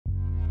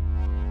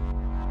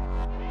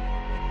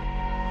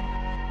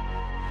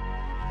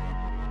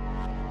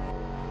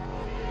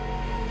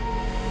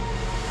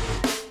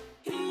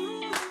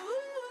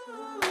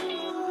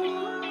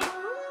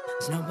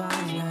Hey,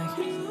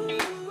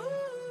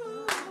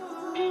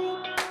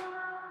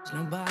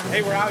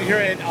 we're out here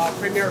at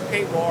Premier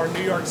Paintball in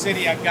New York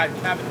City. I've got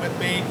Kevin with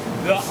me,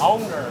 the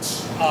owner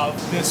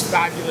of this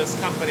fabulous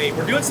company.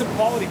 We're doing some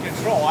quality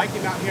control. I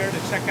came out here to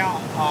check out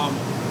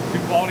the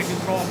quality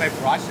control of my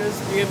brushes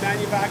being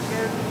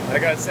manufactured. And I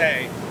gotta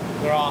say,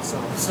 they're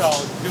awesome. So,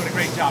 doing a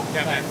great job,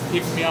 Kevin.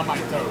 Keeping me on my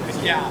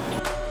toes. Yeah.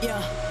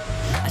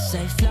 I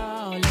say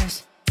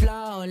flawless,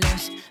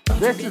 flawless.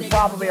 This is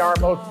probably our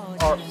most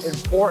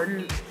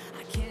important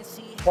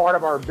part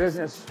of our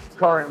business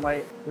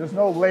currently. There's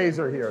no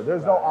laser here.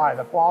 There's no eye.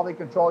 The quality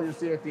control you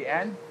see at the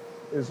end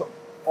is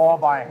all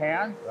by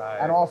hand.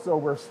 And also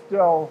we're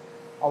still,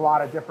 a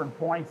lot of different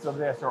points of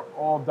this are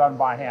all done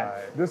by hand.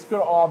 This could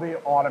all be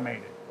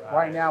automated.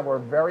 Right now we're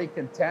very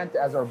content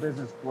as our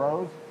business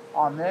grows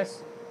on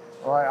this.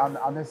 Right,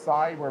 on this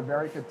side, we're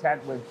very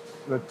content with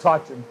the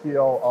touch and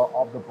feel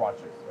of the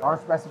brushes. Our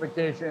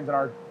specifications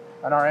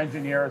and our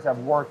engineers have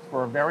worked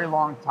for a very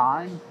long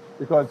time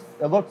because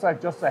it looks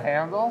like just a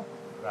handle,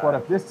 but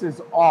if this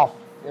is off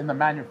in the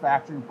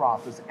manufacturing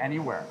process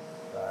anywhere,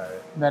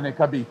 then it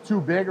could be too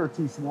big or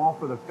too small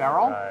for the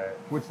ferrule,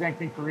 which then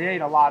can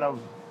create a lot of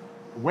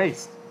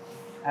waste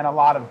and a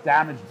lot of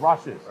damaged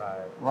brushes,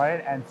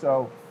 right? And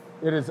so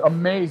it is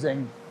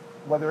amazing,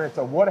 whether it's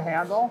a wood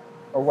handle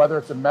or whether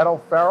it's a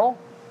metal ferrule,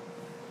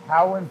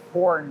 how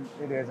important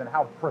it is and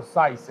how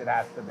precise it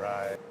has to be.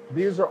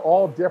 These are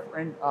all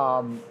different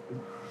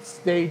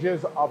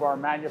stages of our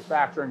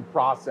manufacturing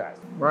process,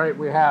 right?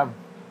 We have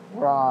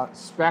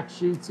spec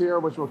sheets here,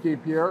 which we'll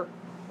keep here,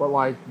 but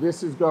like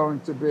this is going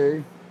to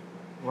be,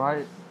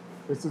 right?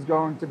 This is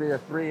going to be a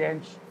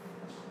 3-inch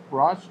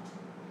brush,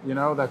 you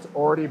know, that's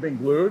already been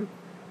glued,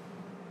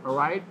 all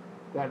right?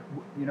 That,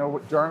 you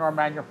know, during our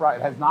manufacture,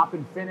 it has not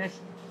been finished.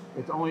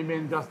 It's only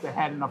been just the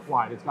head and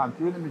applied. It's gone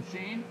through the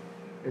machine,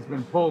 it's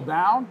been pulled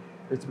down,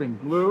 it's been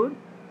glued,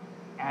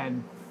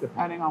 and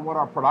depending on what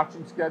our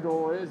production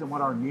schedule is and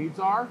what our needs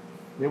are,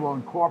 they will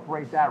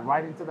incorporate that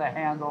right into the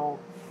handle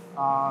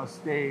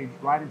stage,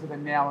 right into the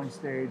nailing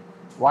stage,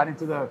 right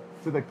into the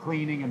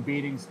cleaning and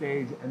beading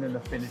stage, and then the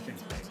finishing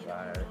stage.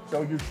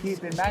 So you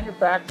keep in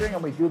manufacturing,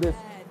 and we do this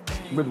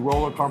with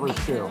roller covers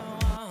too.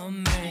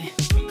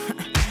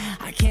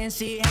 I can't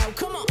see how,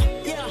 come on,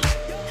 yeah.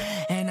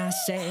 And I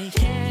say,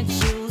 can't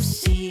you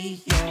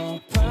see you're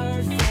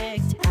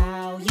perfect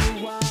how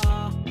you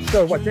are?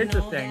 So what's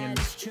interesting,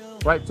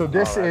 right, so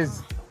this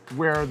is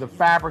where the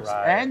fabrics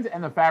end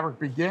and the fabric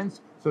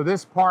begins. So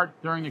this part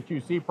during the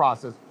QC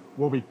process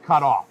will be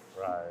cut off,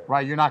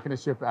 right? You're not going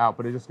to ship out,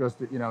 but it just goes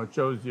to, you know, it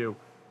shows you,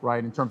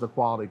 right, in terms of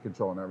quality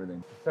control and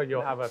everything. So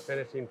you'll have a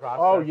finishing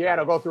process? Oh yeah,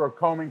 it'll go through a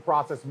combing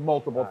process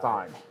multiple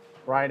times,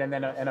 right? And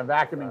then a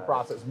vacuuming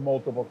process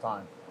multiple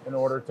times in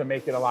order to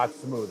make it a lot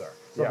smoother.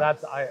 So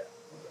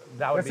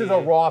this is a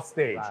raw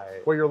stage,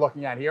 what you're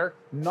looking at here.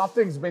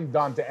 Nothing's been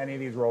done to any of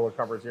these roller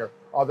covers here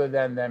other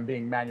than them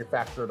being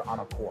manufactured on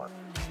a core.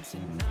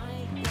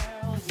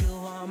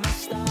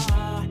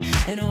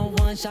 And no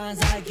one shines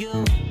like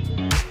you.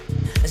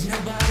 There's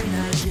nobody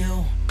like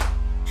you.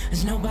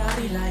 There's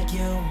nobody like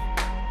you.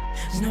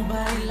 There's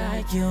nobody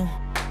like you.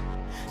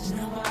 There's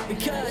nobody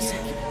because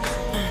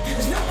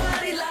there's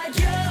nobody like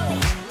you.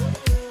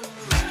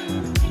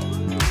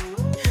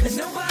 There's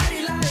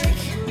nobody like.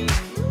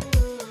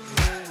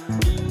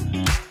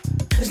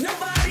 There's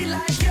nobody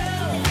like you.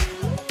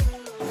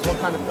 What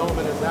kind of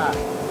filament is that? I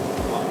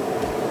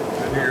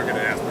knew you were going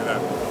to ask me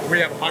that. We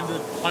have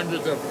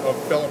hundreds of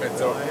filaments,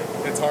 so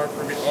it's hard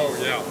for me. Oh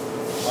yeah,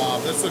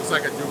 this looks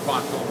like a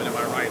DuPont filament in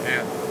my right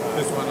hand.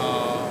 This one,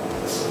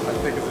 I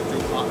think is a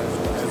DuPont as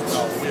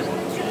well. We have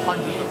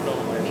hundreds of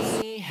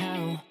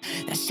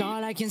filaments. That's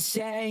all I can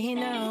say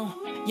now.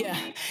 Yeah,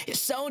 you're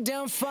so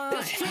damn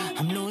fun.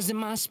 I'm losing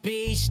my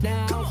speech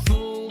now.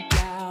 Root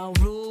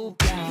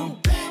out.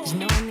 There's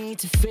no need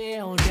to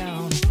feel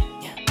down.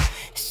 Yeah,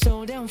 it's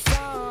so damn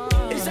fun.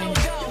 It's how it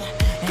go.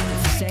 And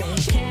I say,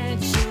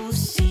 can't you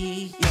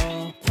see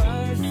you're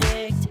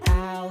perfect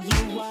how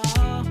you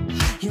are?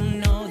 You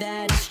know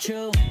that it's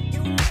true.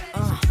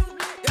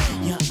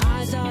 Your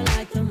eyes are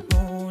like the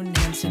moon,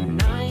 and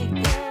tonight,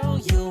 girl,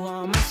 you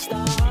are my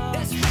star.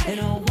 And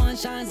no one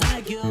shines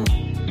like you.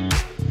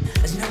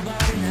 There's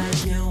nobody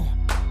like you.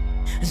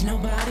 There's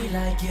nobody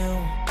like you.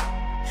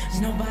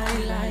 There's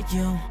nobody like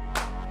you.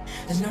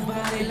 There's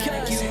nobody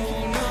like you.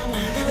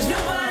 There's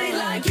nobody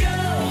like you.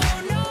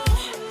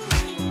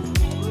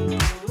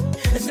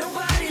 There's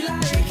nobody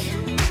like.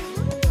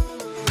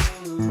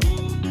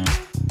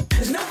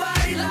 There's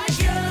nobody like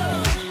you.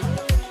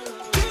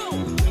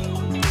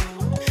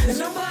 There's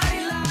nobody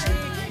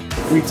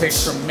like. We take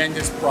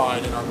tremendous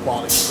pride in our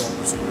quality control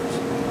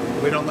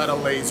procedures. We don't let a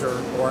laser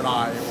or an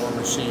eye or a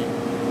machine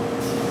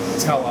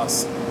tell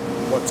us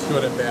what's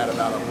good and bad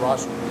about a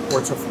brush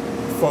or to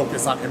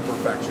focus on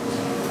imperfections.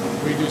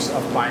 We do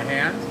stuff by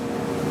hand.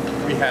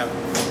 We have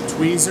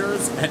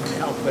tweezers and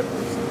nail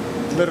clippers,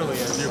 literally,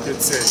 as you can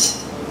see,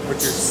 which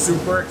is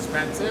super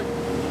expensive,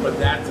 but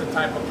that's the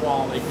type of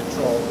quality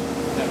control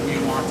that we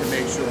want to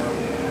make sure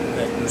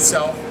that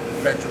yourself,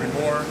 Benjamin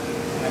Moore,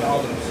 and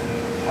others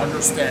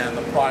understand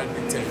the pride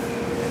we take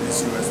in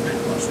these US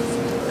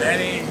paintbrushes.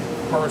 Any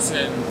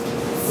person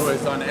who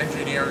has done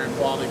engineering and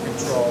quality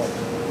control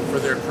for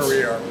their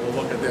career will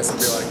look at this and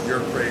be like,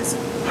 you're crazy.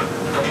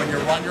 But when you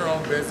run your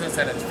own business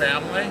and it's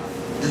family,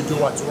 you do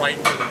what's right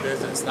for the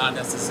business, not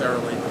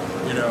necessarily,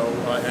 you know,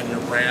 and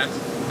your brand,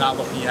 not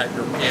looking at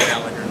your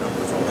P&L and your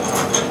numbers all the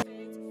time.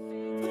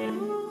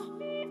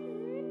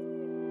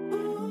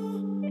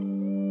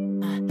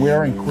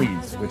 We're in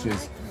Queens, which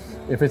is,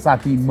 if it's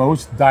not the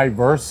most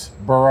diverse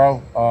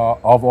borough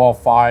of all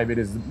 5, it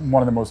is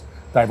one of the most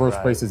diverse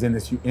places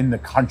in the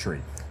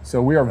country.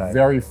 So we are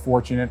very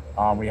fortunate.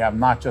 We have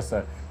not just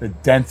the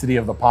density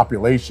of the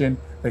population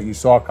that you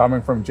saw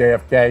coming from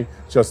JFK,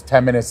 just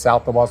 10 minutes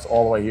south of us,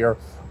 all the way here.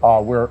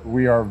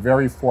 We are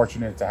very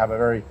fortunate to have a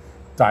very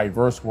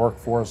diverse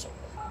workforce,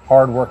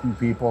 hardworking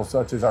people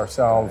such as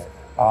ourselves,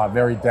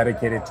 very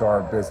dedicated to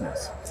our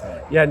business.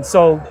 Yeah, and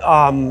so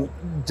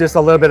just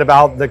a little bit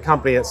about the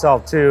company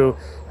itself too.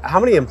 How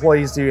many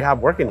employees do you have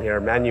working here,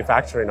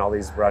 manufacturing all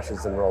these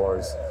brushes and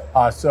rollers?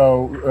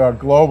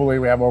 Globally,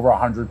 we have over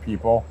 100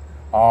 people.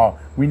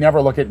 We never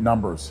look at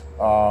numbers.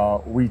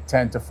 We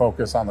tend to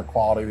focus on the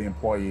quality of the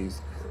employees,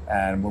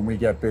 and when we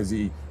get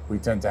busy, we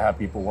tend to have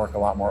people work a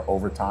lot more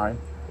overtime.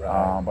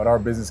 But our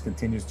business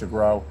continues to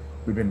grow.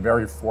 We've been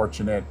very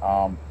fortunate.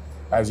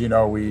 As you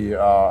know, we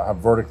have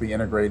vertically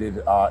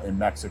integrated in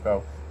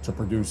Mexico to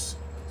produce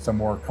some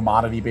more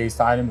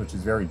commodity-based items, which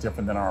is very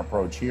different than our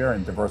approach here,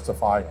 and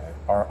diversify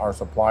our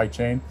supply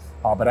chain.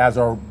 But as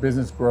our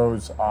business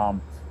grows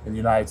in the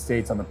United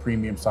States on the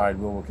premium side,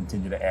 we will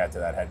continue to add to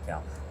that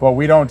headcount. But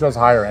we don't just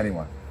hire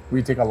anyone.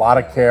 We take a lot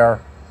of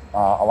care,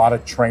 a lot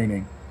of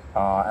training,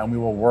 and we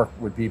will work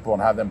with people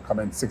and have them come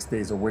in 6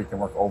 days a week and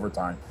work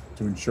overtime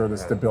to ensure the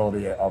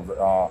stability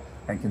of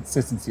and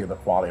consistency of the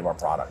quality of our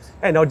products.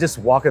 I know, just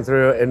walking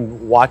through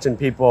and watching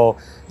people,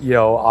 you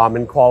know,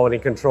 in quality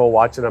control,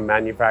 watching them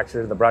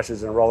manufacture the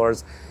brushes and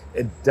rollers,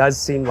 it does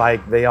seem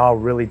like they all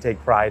really take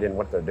pride in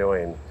what they're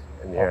doing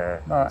in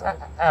here. No,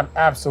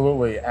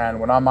 absolutely. And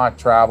when I'm not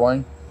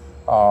traveling,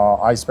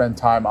 I spend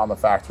time on the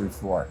factory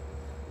floor.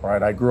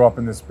 Right, I grew up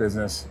in this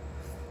business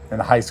in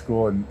high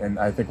school, and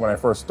I think when I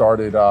first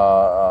started,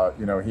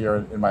 you know,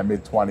 here in my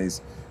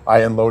mid-20s, I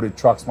unloaded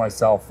trucks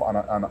myself on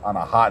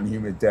a hot and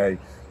humid day.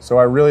 So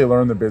I really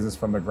learned the business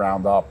from the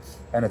ground up,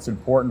 and it's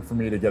important for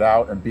me to get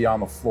out and be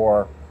on the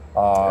floor,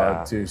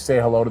 to say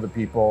hello to the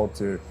people,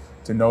 to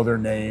know their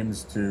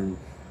names, to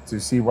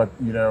see what,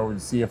 you know,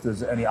 see if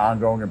there's any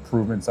ongoing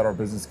improvements that our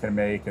business can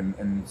make,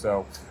 and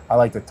so I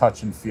like to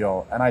touch and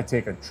feel, and I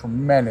take a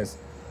tremendous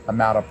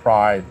amount of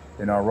pride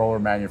in our roller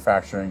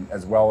manufacturing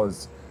as well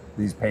as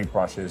these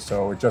paintbrushes.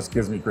 So it just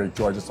gives me great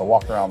joy just to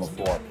walk around the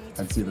floor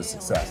and see the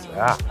success.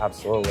 Yeah,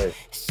 absolutely.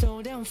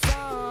 So damn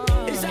fun.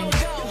 Is that what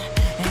go?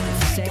 And I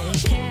say,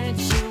 can't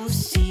you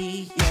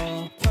see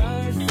you're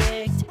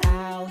perfect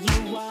how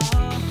you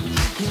are?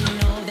 You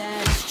know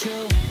that it's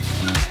true.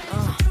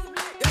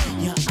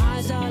 Your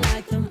eyes are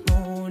like the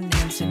moon,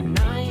 and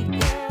tonight,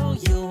 girl,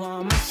 you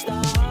are my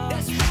star.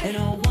 And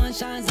no one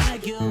shines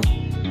like you.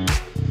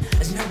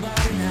 There's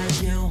nobody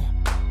like you.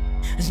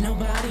 There's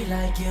nobody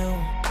like you.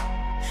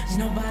 There's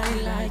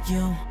nobody like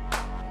you.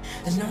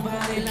 There's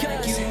nobody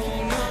like you.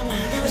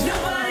 There's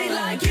nobody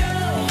like you.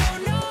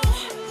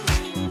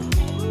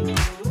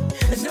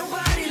 There's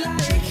nobody like.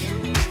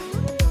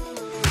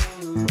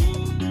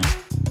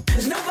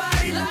 There's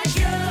nobody like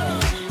you.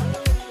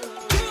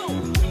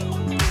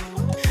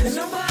 There's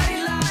nobody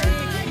like.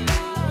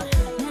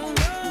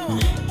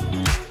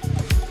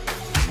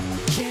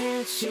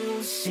 Can't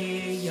you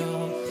see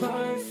you're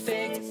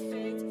perfect?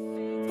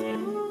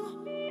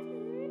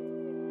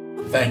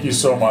 Thank you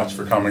so much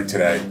for coming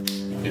today.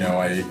 You know,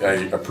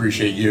 I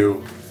appreciate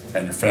you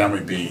and your family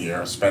being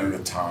here, spending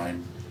the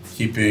time,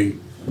 keeping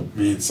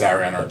me and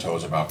Sarah on our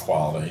toes about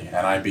quality.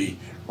 And I'd be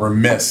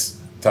remiss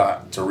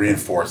to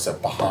reinforce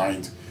that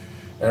behind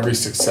every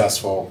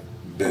successful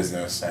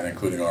business, and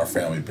including our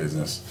family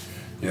business,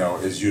 you know,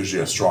 is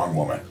usually a strong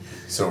woman.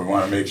 So we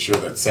want to make sure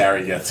that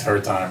Sarah gets her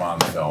time on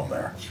the film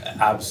there.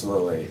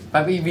 Absolutely.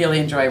 But we really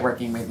enjoy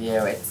working with you.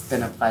 It's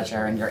been a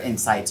pleasure, and your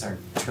insights are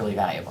truly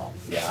valuable.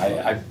 Yeah,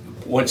 I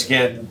once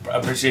again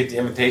appreciate the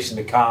invitation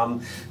to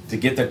come, to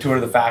get the tour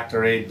of the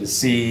factory, to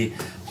see,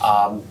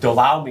 to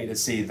allow me to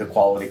see the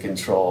quality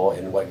control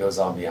and what goes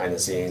on behind the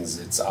scenes.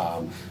 It's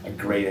a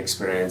great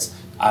experience.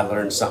 I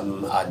learned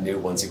something new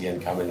once again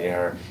coming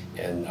here,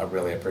 and I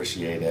really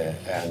appreciate it.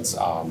 And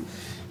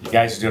you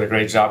guys are doing a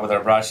great job with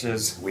our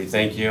brushes. We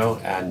thank you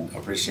and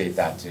appreciate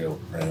that too.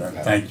 Right.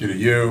 Thank you to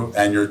you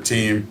and your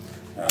team.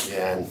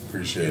 And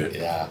appreciate it.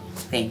 Yeah.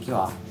 Thank you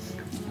all.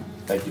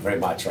 Thank you very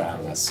much for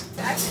having us.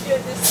 Actually, do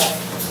it this way.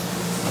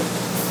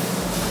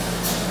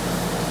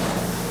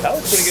 That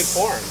was pretty good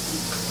form.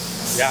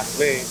 Yeah,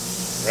 me.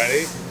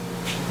 Ready?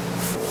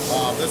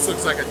 This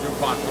looks like a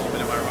DuPont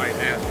filament in my right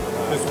hand.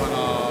 This one,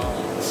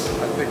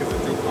 I think, is a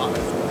DuPont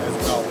as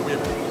well. We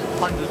have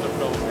hundreds of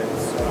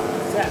filaments.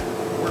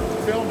 We're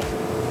filming.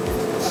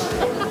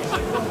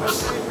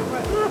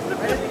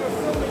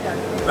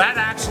 That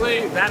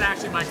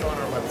actually might go on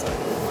our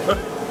website.